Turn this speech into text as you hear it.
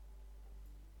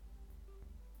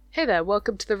Hey there,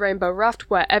 welcome to the Rainbow Raft,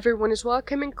 where everyone is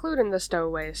welcome, including the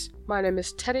stowaways. My name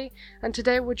is Teddy, and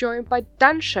today we're joined by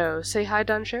Danchou. Say hi,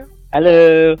 Danchou.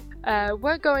 Hello.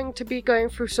 We're going to be going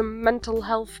through some mental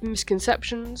health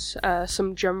misconceptions,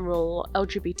 some general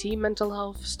LGBT mental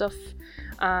health stuff,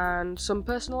 and some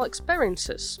personal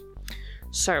experiences.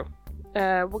 So,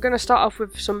 we're going to start off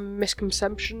with some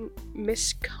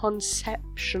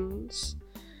misconceptions.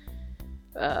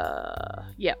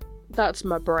 Yeah. That's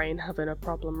my brain having a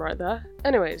problem right there.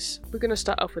 Anyways, we're going to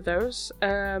start off with those.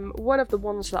 One of the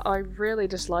ones that I really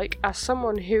dislike, as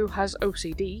someone who has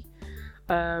OCD,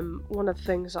 one of the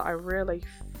things that I really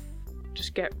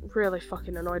just get really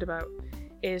fucking annoyed about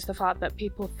is the fact that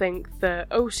people think that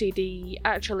OCD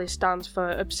actually stands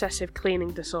for Obsessive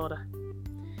Cleaning Disorder.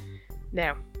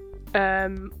 Now,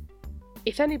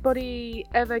 if anybody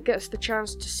ever gets the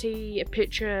chance to see a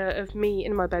picture of me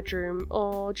in my bedroom,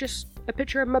 or just a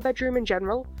picture of my bedroom in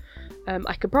general,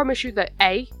 I can promise you that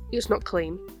A, it's not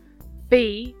clean,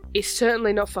 B, it's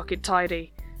certainly not fucking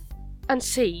tidy, and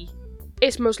C,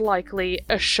 it's most likely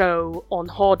a show on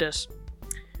hoarders.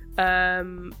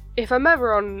 If I'm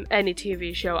ever on any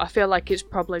TV show, I feel like it's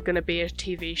probably going to be a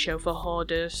TV show for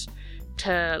hoarders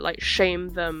to, like, shame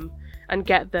them and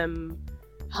get them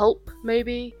help,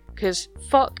 maybe. Because,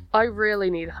 fuck, I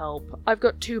really need help. I've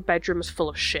got 2 bedrooms full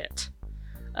of shit.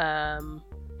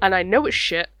 And I know it's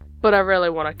shit, but I really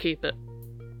want to keep it.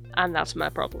 And that's my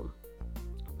problem.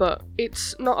 But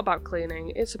it's not about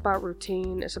cleaning, it's about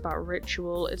routine, it's about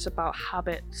ritual, it's about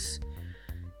habits.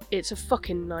 It's a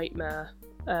fucking nightmare.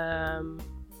 I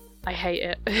hate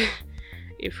it.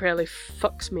 It really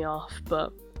fucks me off,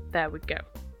 but there we go.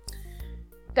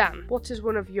 Dan, what is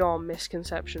one of your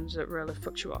misconceptions that really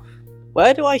fucks you off?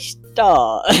 Where do I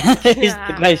start? Is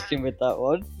the question with that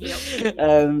one. Yep.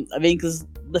 I mean, because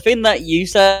the thing that you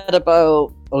said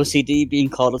about OCD being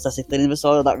called obsessive cleaning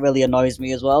disorder, that really annoys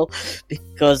me as well,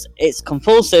 because it's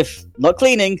compulsive, not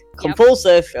cleaning,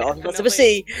 compulsive. It also starts with a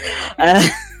C.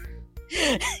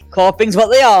 Coping's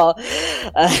what they are.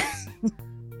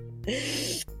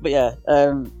 But yeah,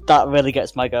 that really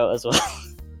gets my goat as well.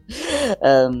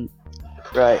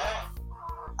 Right.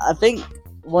 I think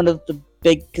one of the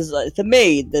because for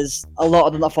me, there's a lot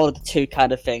of them that fall into 2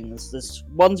 kind of things. There's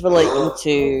ones relating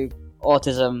to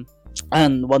autism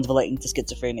and ones relating to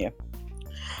schizophrenia.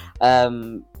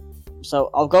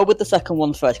 So I'll go with the second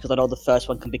one first, because I know the first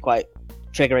one can be quite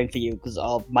triggering for you, because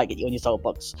I might get you on your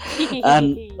soapbox. There's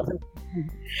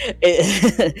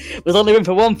only room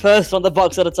for one person on the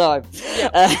box at a time.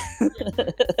 Yep.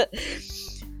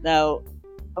 Now,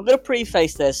 I'm going to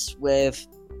preface this with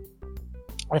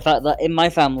the fact that in my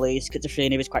family,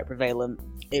 schizophrenia is quite prevalent.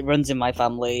 It runs in my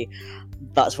family.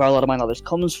 That's where a lot of my knowledge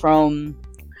comes from.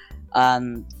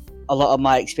 And a lot of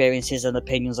my experiences and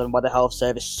opinions on why the health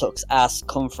service sucks ass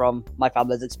come from my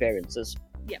family's experiences.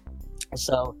 Yeah.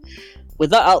 So,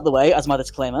 with that out of the way, as my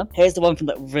disclaimer, here's the one thing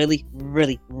that really,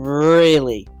 really,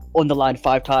 really, underlined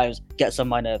 5 times, gets on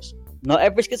my nerves. Not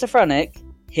every schizophrenic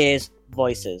hears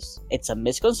voices. It's a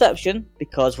misconception,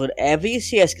 because whenever you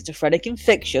see a schizophrenic in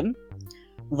fiction,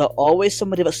 they're always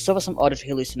somebody that suffers from auditory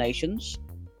hallucinations,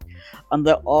 and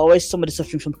they're always somebody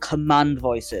suffering from command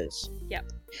voices.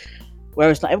 Yep.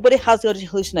 Whereas not everybody has the auditory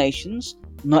hallucinations,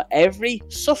 not every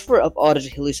sufferer of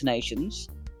auditory hallucinations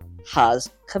has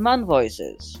command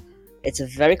voices. It's a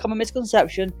very common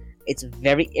misconception, it's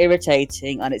very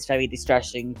irritating, and it's very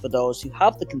distressing for those who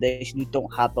have the condition who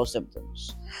don't have those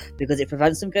symptoms. Because it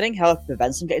prevents them getting help,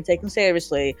 prevents them getting taken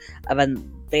seriously, and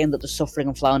then they end up just suffering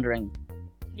and floundering.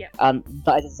 Yeah. And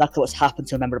that is exactly what's happened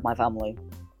to a member of my family.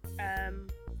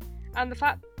 And the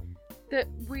fact that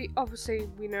we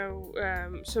know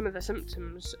some of the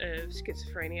symptoms of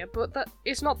schizophrenia, but that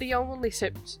it's not the only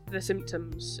the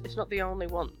symptoms. It's not the only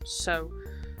ones. So,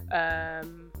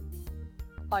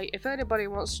 if anybody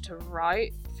wants to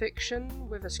write fiction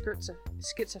with a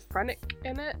schizophrenic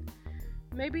in it,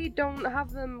 maybe don't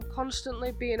have them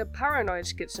constantly being a paranoid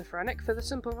schizophrenic, for the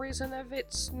simple reason of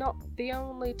it's not the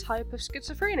only type of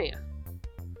schizophrenia.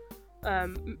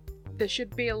 There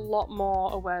should be a lot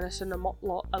more awareness and a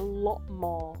lot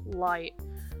more light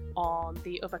on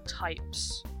the other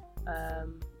types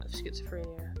of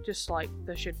schizophrenia, just like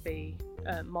there should be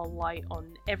more light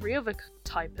on every other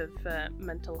type of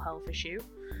mental health issue,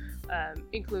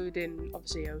 including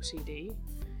obviously OCD.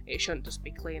 It shouldn't just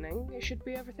be cleaning, it should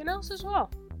be everything else as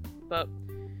well. But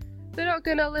they're not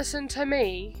gonna listen to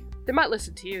me. They might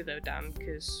listen to you though, Dan,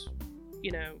 because,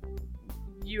 you know,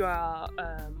 you are,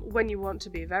 when you want to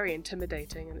be, very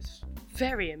intimidating, and it's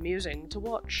very amusing to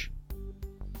watch.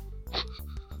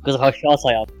 Because of how short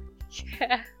I am.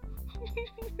 Yeah.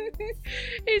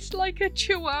 It's like a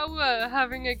chihuahua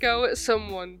having a go at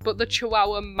someone, but the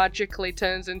chihuahua magically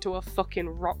turns into a fucking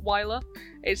Rottweiler.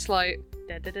 It's like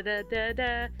da da da da da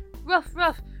da, ruff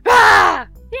ruff, ah,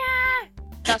 yeah.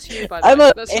 That's you, by the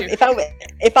way. That's you.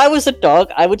 If I was a dog,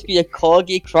 I would be a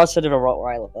corgi crossed with a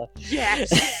Rottweiler.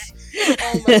 Yes.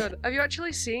 Oh my god. Have you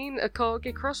actually seen a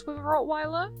corgi crossed with a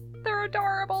Rottweiler? They're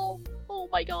adorable. Oh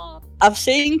my god. I've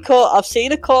seen a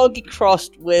corgi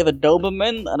crossed with a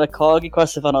Doberman and a corgi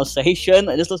crossed with an Alsatian.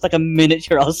 It just looks like a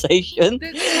miniature Alsatian.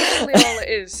 That's literally all it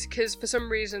is, because for some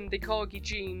reason the corgi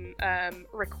gene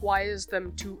requires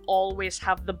them to always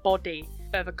have the body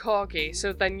of a corgi,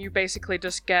 so then you basically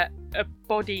just get a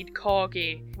bodied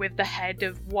corgi with the head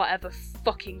of whatever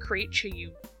fucking creature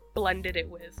you blended it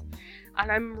with. And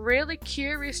I'm really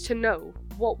curious to know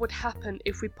what would happen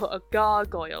if we put a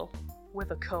gargoyle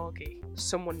with a corgi.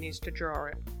 Someone needs to draw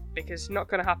it, because it's not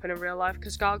going to happen in real life,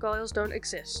 because gargoyles don't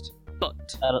exist.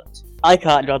 But I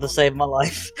can't draw to save my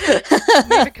life.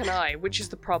 Neither can I, which is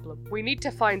the problem. We need to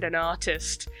find an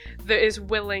artist that is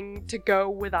willing to go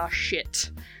with our shit.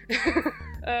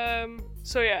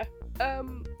 So yeah.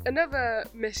 Another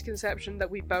misconception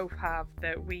that we both have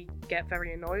that we get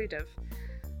very annoyed of.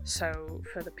 So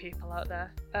for the people out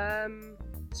there,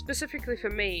 specifically for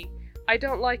me, I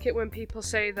don't like it when people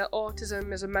say that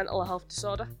autism is a mental health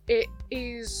disorder. It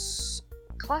is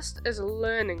classed as a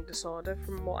learning disorder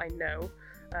from what I know,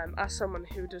 as someone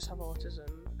who does have autism.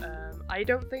 I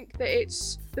don't think that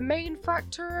it's the main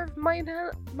factor of my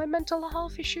mental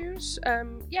health issues.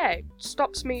 Yeah, it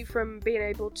stops me from being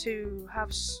able to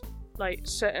have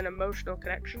certain emotional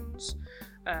connections,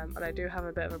 and I do have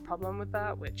a bit of a problem with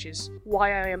that, which is why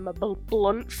I am a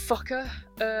blunt fucker.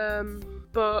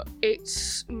 But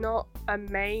it's not a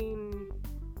main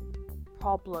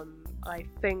problem. I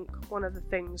think one of the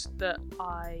things that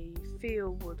I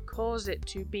feel would cause it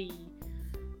to be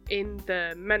in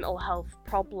the mental health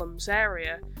problems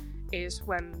area is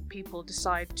when people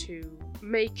decide to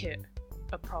make it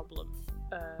a problem,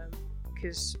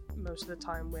 because most of the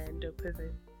time we end up with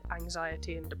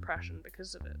anxiety and depression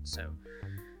because of it. So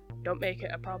don't make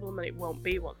it a problem and it won't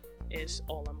be one, is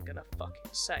all I'm gonna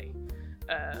fucking say.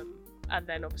 And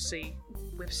then obviously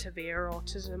with severe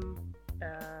autism,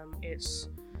 it's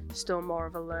still more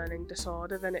of a learning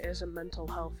disorder than it is a mental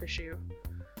health issue.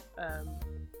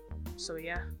 So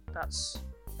yeah, that's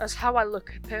how I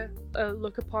look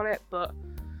upon it, but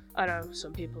I know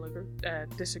some people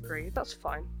disagree. That's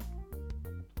fine.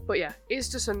 But yeah, it's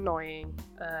just annoying,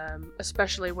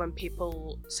 especially when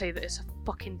people say that it's a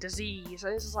fucking disease,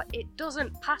 and it's just like, it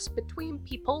doesn't pass between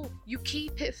people. You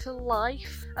keep it for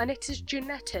life, and it is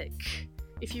genetic.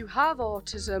 If you have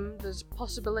autism, there's a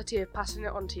possibility of passing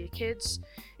it on to your kids.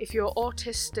 If you're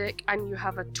autistic and you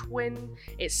have a twin,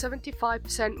 it's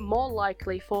 75% more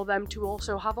likely for them to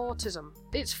also have autism.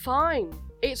 It's fine.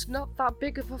 It's not that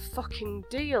big of a fucking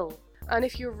deal. And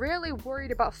if you're really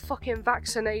worried about fucking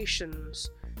vaccinations,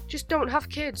 just don't have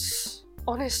kids.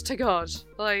 Honest to God.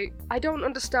 Like, I don't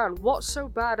understand what's so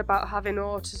bad about having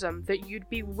autism that you'd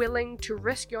be willing to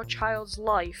risk your child's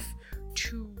life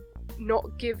to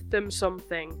not give them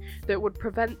something that would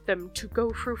prevent them to go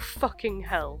through fucking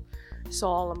hell. That's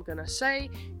all I'm gonna say.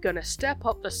 Gonna step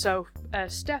off the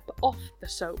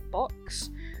soapbox,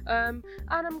 and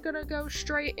I'm gonna go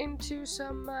straight into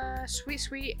some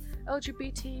sweet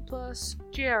LGBT plus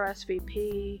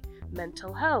GRSVP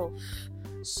mental health.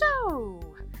 So,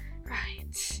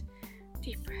 right,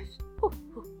 deep breath. Ooh,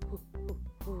 ooh, ooh, ooh,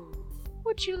 ooh.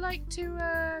 Would you like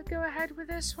to go ahead with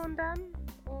this one, Dan?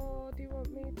 Or do you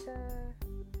want me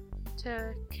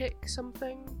to kick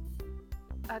something?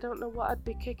 I don't know what I'd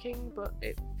be kicking, but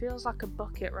it feels like a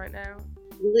bucket right now.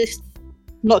 Let's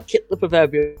not kick the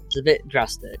proverbial. It's a bit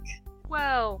drastic.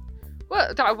 Well,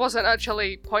 I wasn't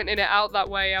actually pointing it out that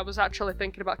way. I was actually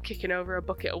thinking about kicking over a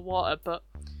bucket of water, but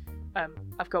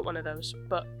I've got one of those.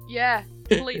 But yeah,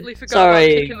 completely forgot about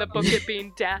kicking the bucket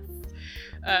being death.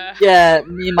 Yeah,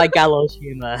 me and my gallows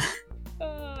humour.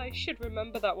 I should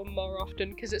remember that one more often,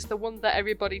 because it's the one that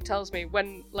everybody tells me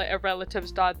when like a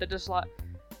relative's died. They're just like,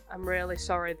 I'm really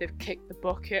sorry they've kicked the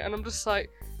bucket, and I'm just like,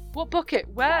 what bucket?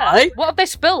 Where? Why? What have they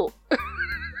spilt?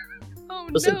 Oh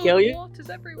Does it kill you? Water's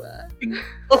everywhere.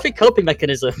 Perfect coping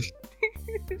mechanism.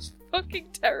 It's fucking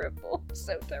terrible.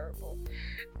 So terrible.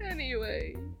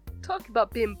 Anyway, talk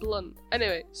about being blunt.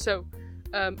 Anyway, so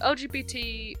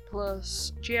LGBT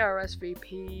plus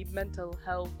GRSVP mental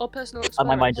health or personal experience. And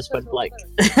my mind just went blank.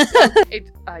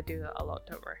 I do that a lot,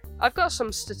 don't worry. I've got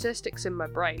some statistics in my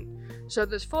brain. So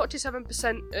there's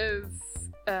 47% of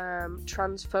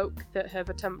trans folk that have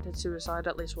attempted suicide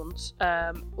at least once.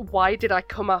 Why did I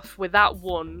come off with that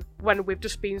one when we've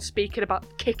just been speaking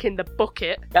about kicking the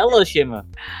bucket? Hello, Shimmer.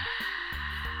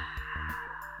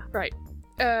 Right.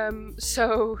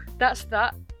 So that's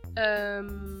that.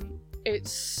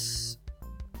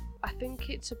 I think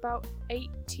it's about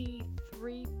 83%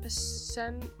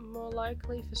 more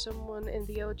likely for someone in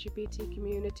the LGBT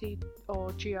community or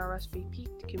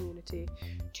GRSVP community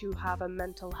to have a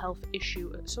mental health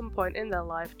issue at some point in their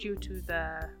life due to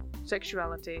their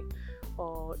sexuality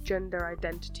or gender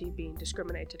identity being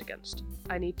discriminated against.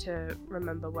 I need to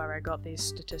remember where I got these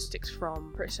statistics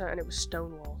from. Pretty certain it was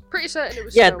Stonewall.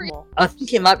 Stonewall. I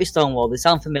think it might be Stonewall. They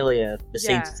sound familiar, the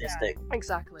same statistic. Yeah,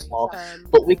 exactly.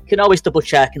 But we can always double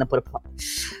check and then put a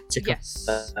to yes.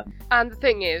 And the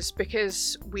thing is,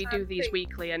 because we do these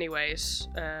weekly anyways,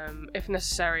 if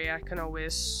necessary, I can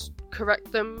always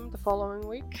correct them the following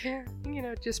week. You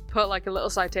know, just put like a little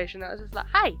citation that is just like,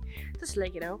 "Hi, just to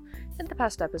let you know, in the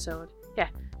past episode, yeah,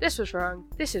 this was wrong,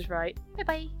 this is right,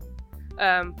 bye-bye."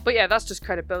 But yeah, that's just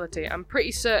credibility. I'm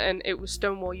pretty certain it was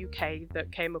Stonewall UK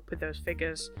that came up with those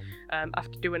figures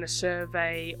after doing a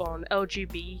survey on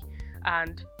LGB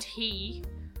and T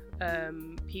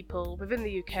people within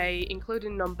the UK,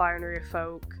 including non-binary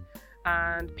folk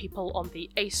and people on the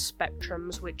ace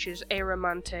spectrums, which is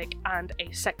aromantic and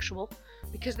asexual,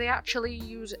 because they actually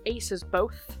use ace as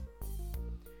both,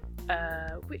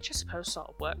 which I suppose sort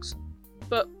of works.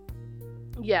 But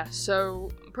yeah, so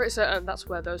I'm pretty certain that's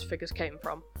where those figures came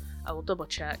from. I will double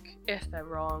check. If they're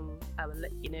wrong, I will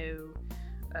let you know.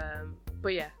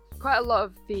 But yeah, quite a lot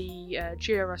of the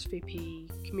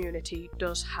GRSVP community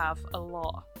does have a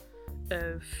lot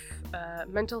of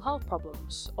mental health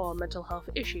problems or mental health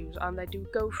issues, and they do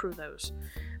go through those.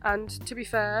 And to be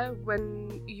fair,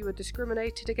 when you are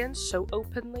discriminated against so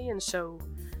openly and so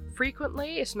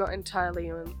frequently, it's not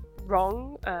entirely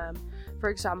wrong. For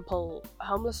example,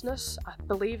 homelessness. I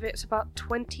believe it's about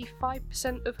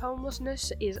 25% of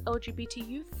homelessness is LGBT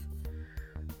youth,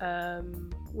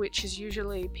 which is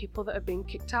usually people that have been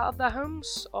kicked out of their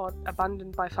homes or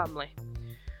abandoned by family,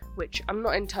 which I'm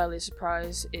not entirely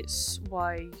surprised. It's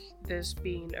why there's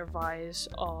been a rise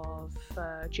of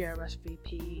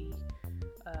GRSVP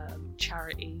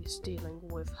charities dealing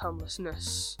with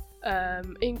homelessness,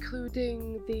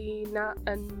 including the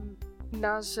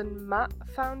Naz and Matt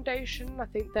Foundation. I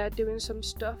think they're doing some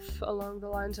stuff along the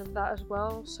lines of that as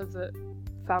well, so that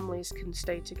families can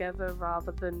stay together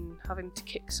rather than having to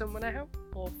kick someone out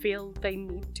or feel they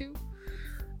need to.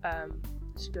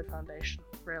 It's a good foundation.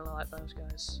 Really like those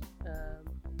guys.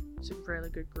 It's a really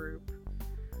good group.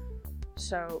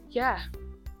 So yeah,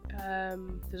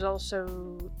 there's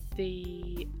also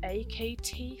the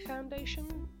AKT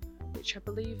Foundation, which I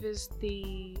believe is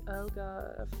the I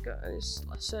forgot his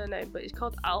last surname, but he's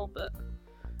called Albert,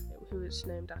 who it's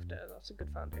named after. That's a good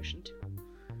foundation too.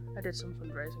 I did some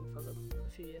fundraising for them a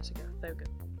few years ago. They were good.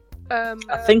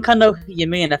 I think I know who you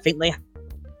mean. I think they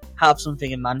have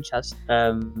something in Manchester.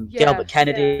 The Albert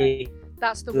Kennedy. Yeah.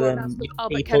 That's the one. That's the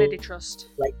Albert Kennedy Trust.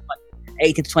 Like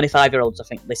 18 to 25-year-olds, I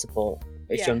think they support.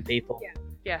 It's young people.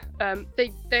 Yeah.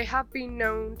 They have been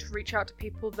known to reach out to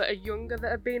people that are younger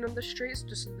that have been on the streets,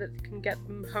 just so that they can get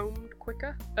them homed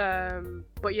quicker.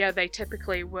 But yeah, they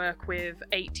typically work with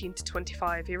 18 to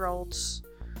 25-year-olds.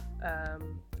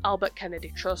 Albert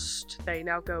Kennedy Trust, they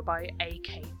now go by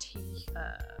AKT.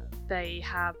 They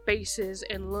have bases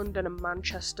in London and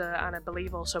Manchester, and I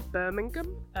believe also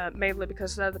Birmingham, mainly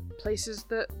because they're the places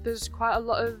that there's quite a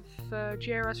lot of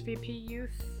GRSVP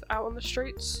youth out on the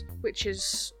streets, which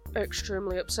is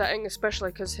extremely upsetting,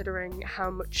 especially considering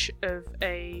how much of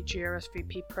a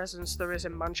GRSVP presence there is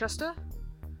in Manchester.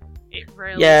 It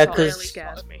really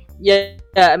scares me. Yeah,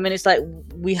 I mean, it's like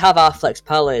we have our Flex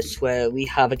Palace where we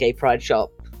have a gay pride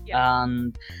shop,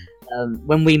 and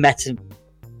when we met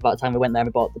about the time we went there and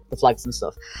we bought the flags and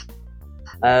stuff,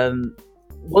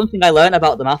 one thing I learned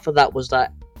about them after that was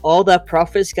that all their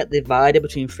profits get divided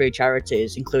between 3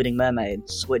 charities, including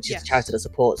Mermaids, which is a charity that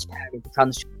supports parents of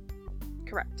trans.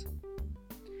 Correct.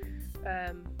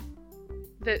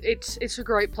 It's a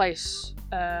great place.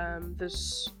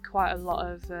 There's quite a lot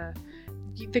of the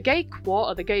gay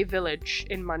quarter, the gay village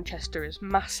in Manchester is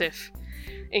massive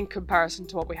in comparison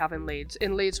to what we have in Leeds.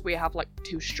 In Leeds, we have like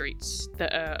 2 streets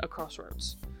that are a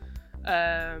crossroads.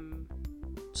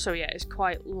 So yeah, it's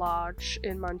quite large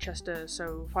in Manchester.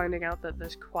 So finding out that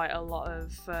there's quite a lot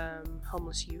of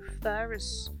homeless youth there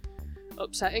is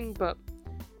upsetting, but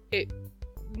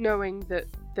knowing that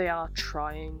they are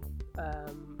trying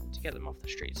to get them off the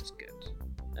streets is good.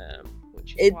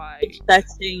 Which is why it's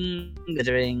upsetting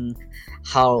considering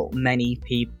how many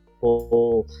people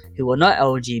people who are not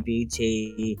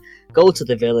LGBT go to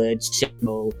the village,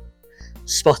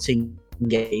 spotting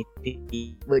gay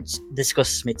people, which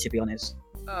disgusts me, to be honest.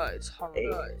 It's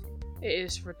horrible. It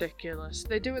is ridiculous.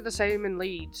 They do it the same in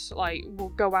Leeds. Like, we'll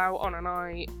go out on a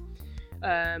night,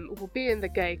 we'll be in the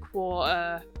gay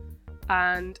quarter,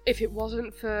 and if it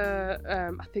wasn't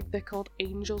for, I think they're called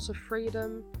Angels of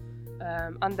Freedom,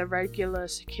 and the regular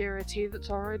security that's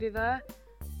already there,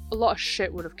 a lot of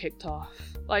shit would have kicked off.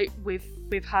 Like,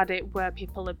 we've had it where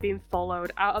people have been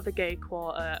followed out of the gay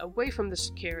quarter, away from the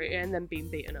security, and then being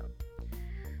beaten up.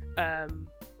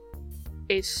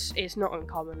 It's not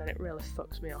uncommon, and it really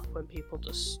fucks me off when people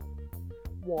just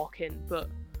walk in. But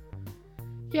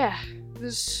yeah,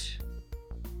 that's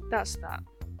that.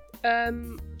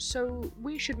 So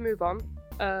we should move on.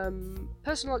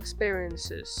 Personal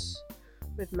experiences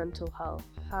with mental health.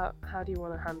 How do you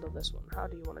want to handle this one? How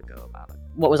do you want to go about it?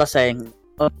 What was I saying?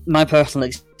 My personal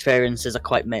experiences are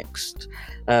quite mixed,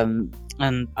 and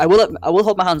I will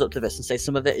hold my hands up to this and say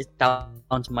some of it is down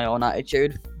to my own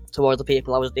attitude towards the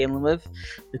people I was dealing with,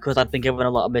 because I'd been given a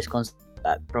lot of misconceptions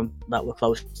that were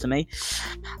close to me,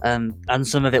 and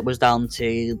some of it was down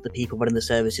to the people running the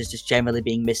services just generally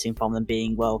being misinformed and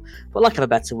being, well, for lack of a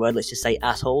better word, let's just say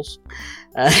assholes.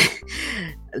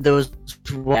 There was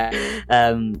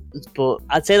but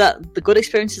I'd say that the good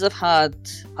experiences I've had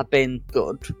have been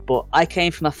good, but I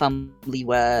came from a family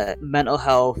where mental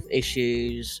health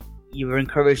issues, you were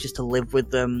encouraged just to live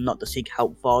with them, not to seek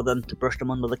help for them, to brush them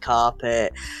under the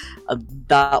carpet.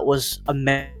 That was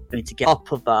amazing. To get up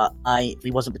of that, I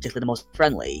wasn't particularly the most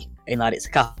friendly, in that it's a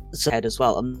Catholic head as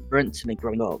well. And to me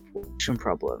growing up, aggression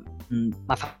problem, and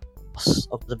my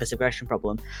of this aggression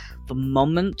problem. The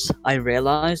moment I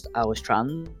realised I was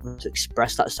trans, to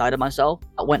express that side of myself,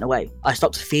 I went away. I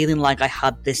stopped feeling like I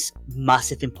had this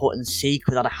massive important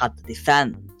secret that I had to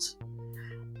defend,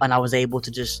 and I was able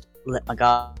to just let my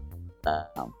guard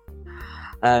down.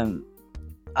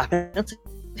 I think to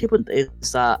people is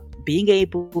that being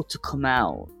able to come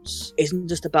out isn't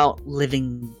just about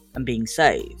living and being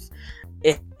safe.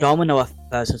 If you don't know a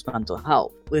person's mental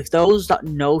health, with those that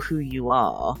know who you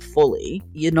are fully,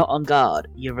 you're not on guard,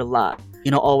 you're relaxed.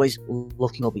 You're not always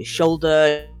looking over your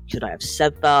shoulder. Should I have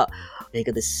said that? They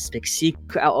got this big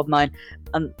secret out of mine.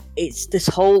 And it's this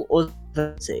whole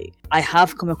other thing. I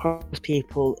have come across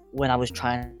people when I was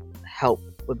trying to help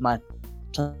with my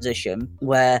transition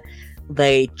where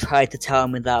they tried to tell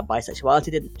me that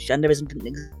bisexuality genderism didn't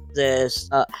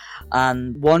exist,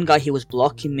 and one guy, he was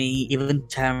blocking me, even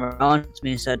turned around to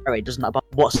me and said, alright, doesn't that about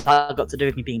what's that got to do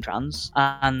with me being trans?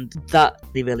 And that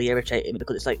really irritated me,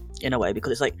 because it's like, in a way,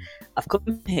 because it's like, I've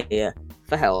come here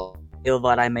for help, feel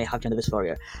that I may have gender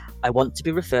dysphoria, I want to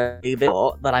be referred to,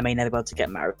 that I may never be able to get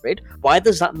married. Why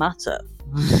does that matter?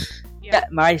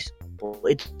 Get married,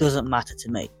 it doesn't matter to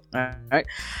me. Alright,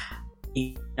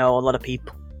 you know, a lot of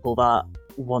people that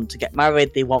want to get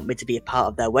married, they want me to be a part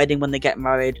of their wedding when they get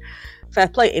married. Fair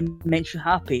play, it makes you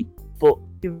happy, but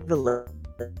you have a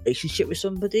relationship with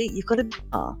somebody, you've got to be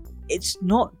it's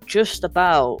not just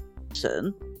about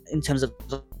person in terms of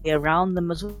around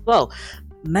them as well.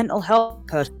 Mental health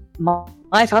person,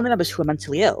 my family members who are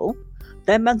mentally ill,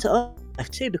 they're mental ill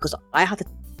too, because I have to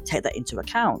take that into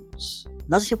account.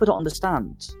 That's people don't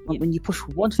understand. When you push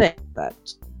one thing back,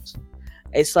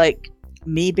 it's like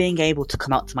me being able to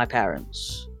come out to my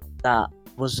parents, that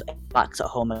was back at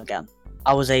home again.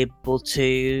 I was able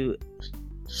to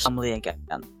family again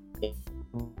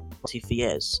for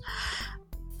years,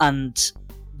 and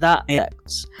that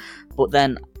affects. But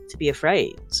then to be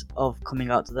afraid of coming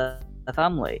out to their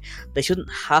family, they shouldn't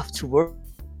have to worry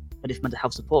with mental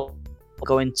health support or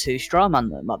going to strawman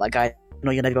them, like that guy.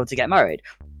 You're never going to get married.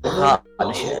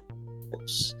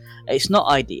 Partnerships. It's not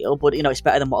ideal, but you know, it's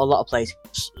better than what a lot of places.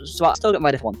 So I still get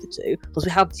married if I wanted to. Plus,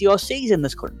 we have DRCs in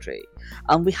this country,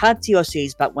 and we had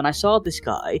DRCs back when I saw this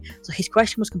guy. So his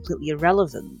question was completely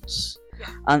irrelevant,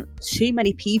 and too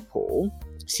many people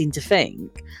seem to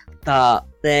think that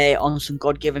they're on some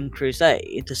God-given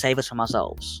crusade to save us from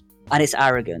ourselves, and it's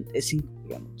arrogant. It's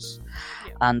arrogance.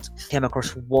 And came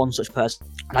across one such person,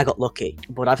 and I got lucky.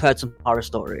 But I've heard some horror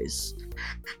stories.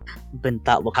 Been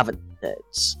that lucky, haven't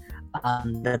it?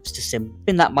 And that's just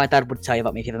something that my dad would tell you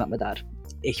about me if you ever met my dad.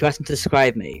 If you asked him to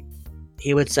describe me,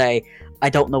 he would say, I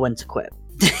don't know when to quit.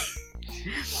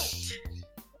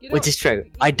 Which is true.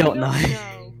 I don't know.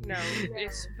 No,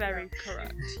 it's very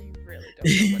correct. You really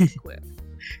don't know when to quit.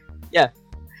 Yeah.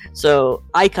 So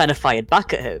I kind of fired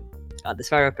back at him, at this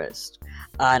therapist.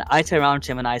 And I turned around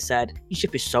to him and I said, you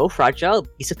should be so fragile,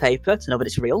 piece of paper, to know that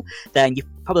it's real, then you're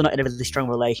probably not in a really strong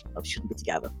relationship, shouldn't be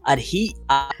together. And he,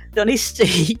 on his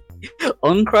seat,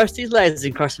 uncrossed his legs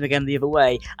and crossed them again the other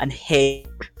way, and hit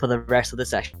for the rest of the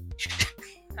session.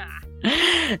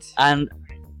 And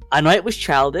I know it was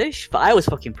childish, but I was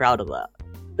fucking proud of that.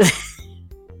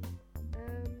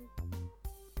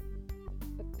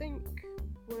 I think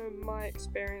one of my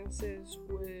experiences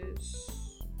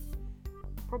was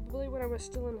probably when I was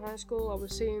still in high school. I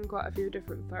was seeing quite a few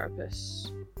different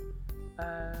therapists,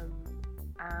 and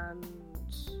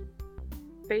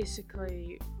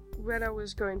basically when I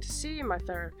was going to see my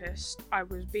therapist, I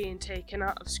was being taken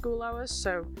out of school hours.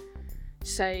 So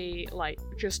say like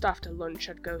just after lunch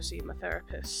I'd go see my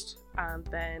therapist, and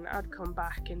then I'd come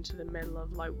back into the middle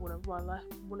of like one of my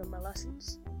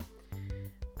lessons,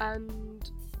 and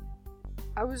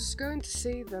I was going to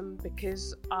see them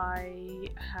because I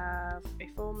have a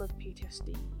form of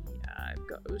PTSD. I've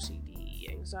got OCD,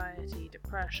 anxiety,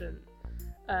 depression.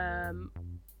 I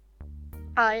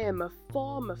am a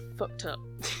form of fucked up.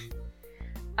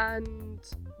 And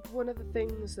one of the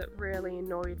things that really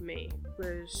annoyed me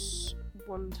was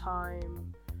one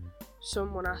time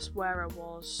someone asked where I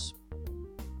was,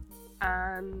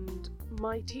 and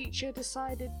my teacher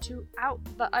decided to out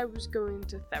that I was going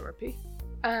to therapy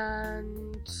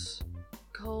and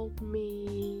called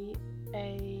me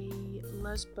a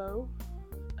lesbo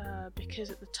because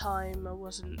at the time I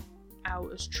wasn't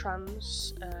out as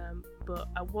trans, but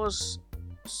I was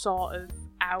sort of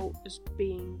out as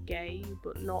being gay,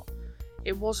 but not.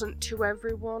 It wasn't to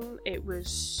everyone. It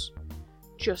was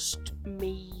just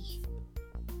me,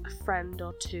 a friend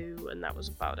or two, and that was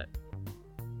about it.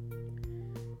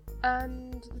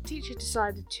 And the teacher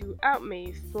decided to out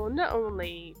me for not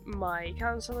only my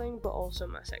counselling but also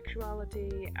my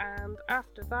sexuality, and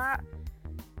after that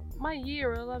my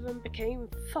year 11 became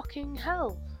fucking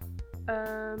hell.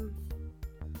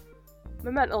 My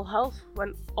mental health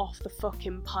went off the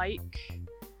fucking pike.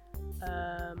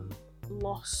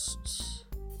 Lost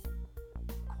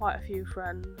quite a few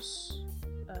friends.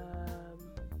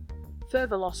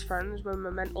 Further lost friends when my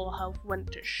mental health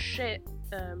went to shit,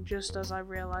 just as I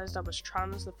realised I was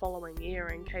trans the following year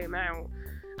and came out,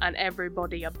 and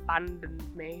everybody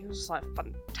abandoned me. It was like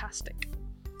fantastic.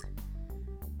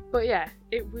 But yeah,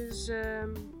 it was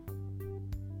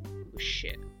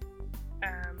shit.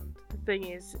 And the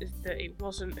thing is that it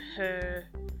wasn't her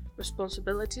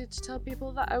responsibility to tell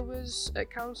people that I was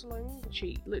at counselling.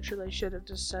 She literally should have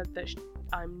just said that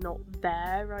I'm not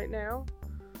there right now.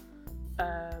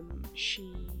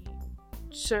 She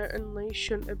certainly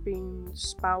shouldn't have been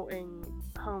spouting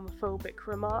homophobic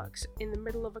remarks in the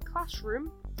middle of a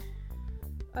classroom.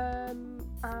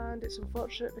 And it's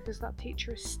unfortunate because that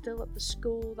teacher is still at the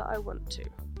school that I went to.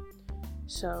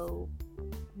 So,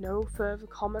 no further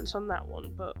comments on that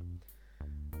one, but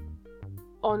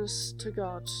honest to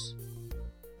God,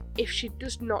 if she'd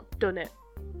just not done it,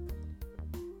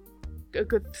 a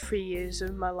good 3 years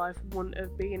of my life wouldn't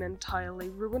have been entirely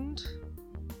ruined.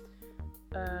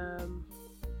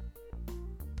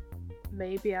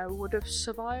 Maybe I would have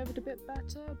survived a bit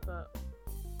better, but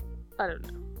I don't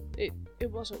know.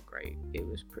 It wasn't great. It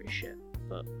was pretty shit,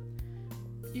 but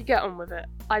you get on with it.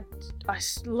 I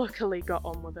luckily got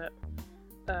on with it.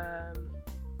 I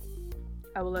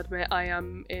will admit I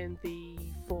am in the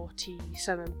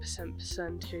 47%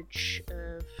 percentage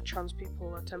of trans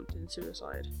people attempting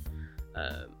suicide.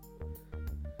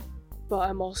 But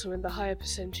I'm also in the higher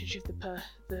percentage of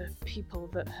the people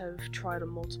that have tried on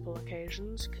multiple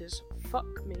occasions, because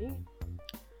fuck me.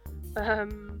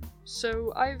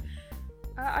 So I've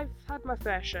had my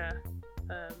fair share.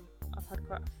 I've had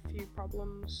quite a few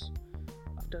problems.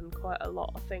 I've done quite a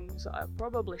lot of things that I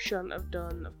probably shouldn't have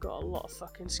done. I've got a lot of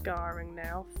fucking scarring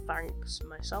now, thanks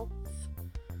myself.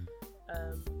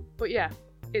 But yeah,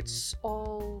 it's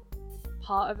all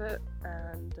part of it,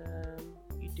 and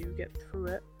you do get through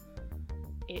it.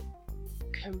 It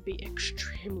can be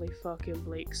extremely fucking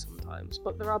bleak sometimes,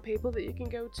 but there are people that you can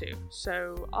go to.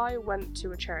 So I went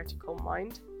to a charity called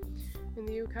Mind in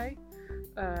the UK.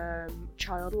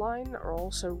 Childline are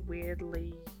also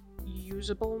weirdly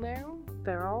usable now.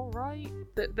 They're alright.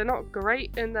 They're not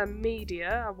great in their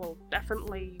media, I will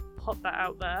definitely put that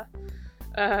out there.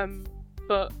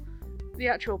 But the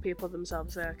actual people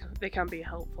themselves, they can be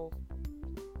helpful.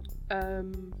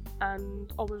 And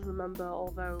always remember,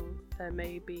 although there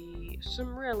may be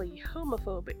some really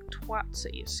homophobic twats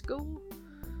at your school,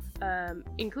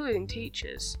 including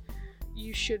teachers,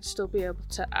 you should still be able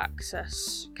to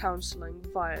access counselling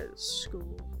via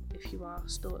school if you are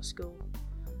still at school.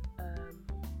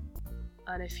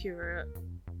 And if you're at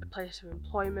a place of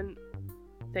employment,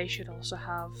 they should also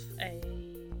have a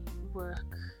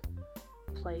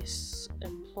workplace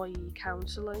employee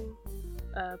counselling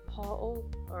portal,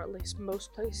 or at least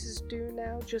most places do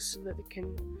now, just so that they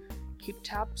can keep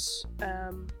tabs.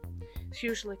 It's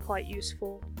usually quite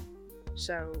useful.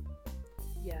 So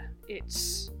yeah,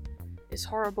 it's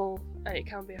horrible, and it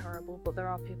can be horrible, but there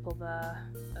are people there.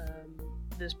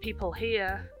 There's people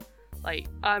here, like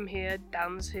I'm here,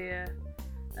 Dan's here.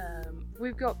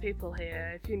 We've got people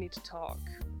here. If you need to talk,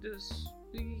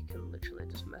 you can literally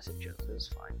just message us. It's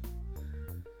fine.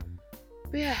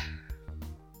 But yeah,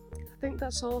 I think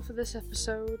that's all for this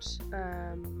episode.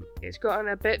 It's gotten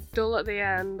a bit dull at the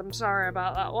end. I'm sorry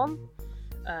about that one.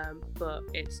 But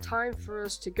it's time for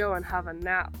us to go and have a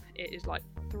nap. It is like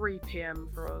 3 p.m.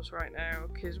 for us right now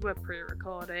because we're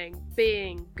pre-recording,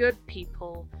 being good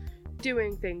people,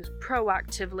 doing things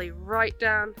proactively. Right,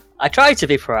 Dan? I try to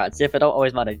be proactive, I don't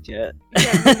always manage it.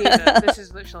 Yeah, me neither. This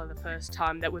is literally the first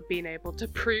time that we've been able to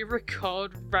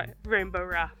pre-record Rainbow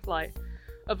Raft. Like,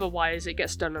 otherwise it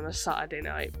gets done on a Saturday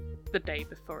night, the day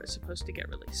before it's supposed to get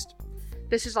released.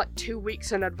 This is like 2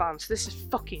 weeks in advance. This is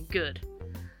fucking good.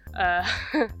 But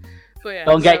yeah,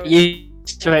 don't get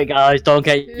used to it, guys. Don't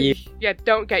get used. Yeah,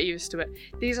 don't get used to it.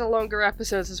 These are longer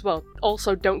episodes as well.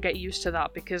 Also, don't get used to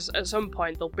that because at some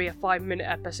point there'll be a 5-minute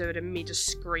episode of me just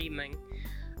screaming.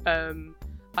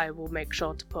 I will make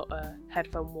sure to put a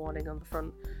headphone warning on the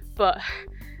front. But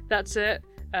that's it.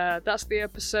 That's the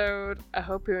episode. I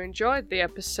hope you enjoyed the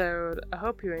episode. I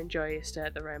hope you enjoy your stay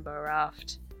at the Rainbow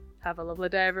Raft. Have a lovely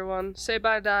day, everyone. Say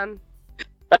bye, Dan.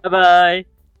 Bye-bye.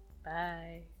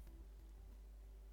 Bye.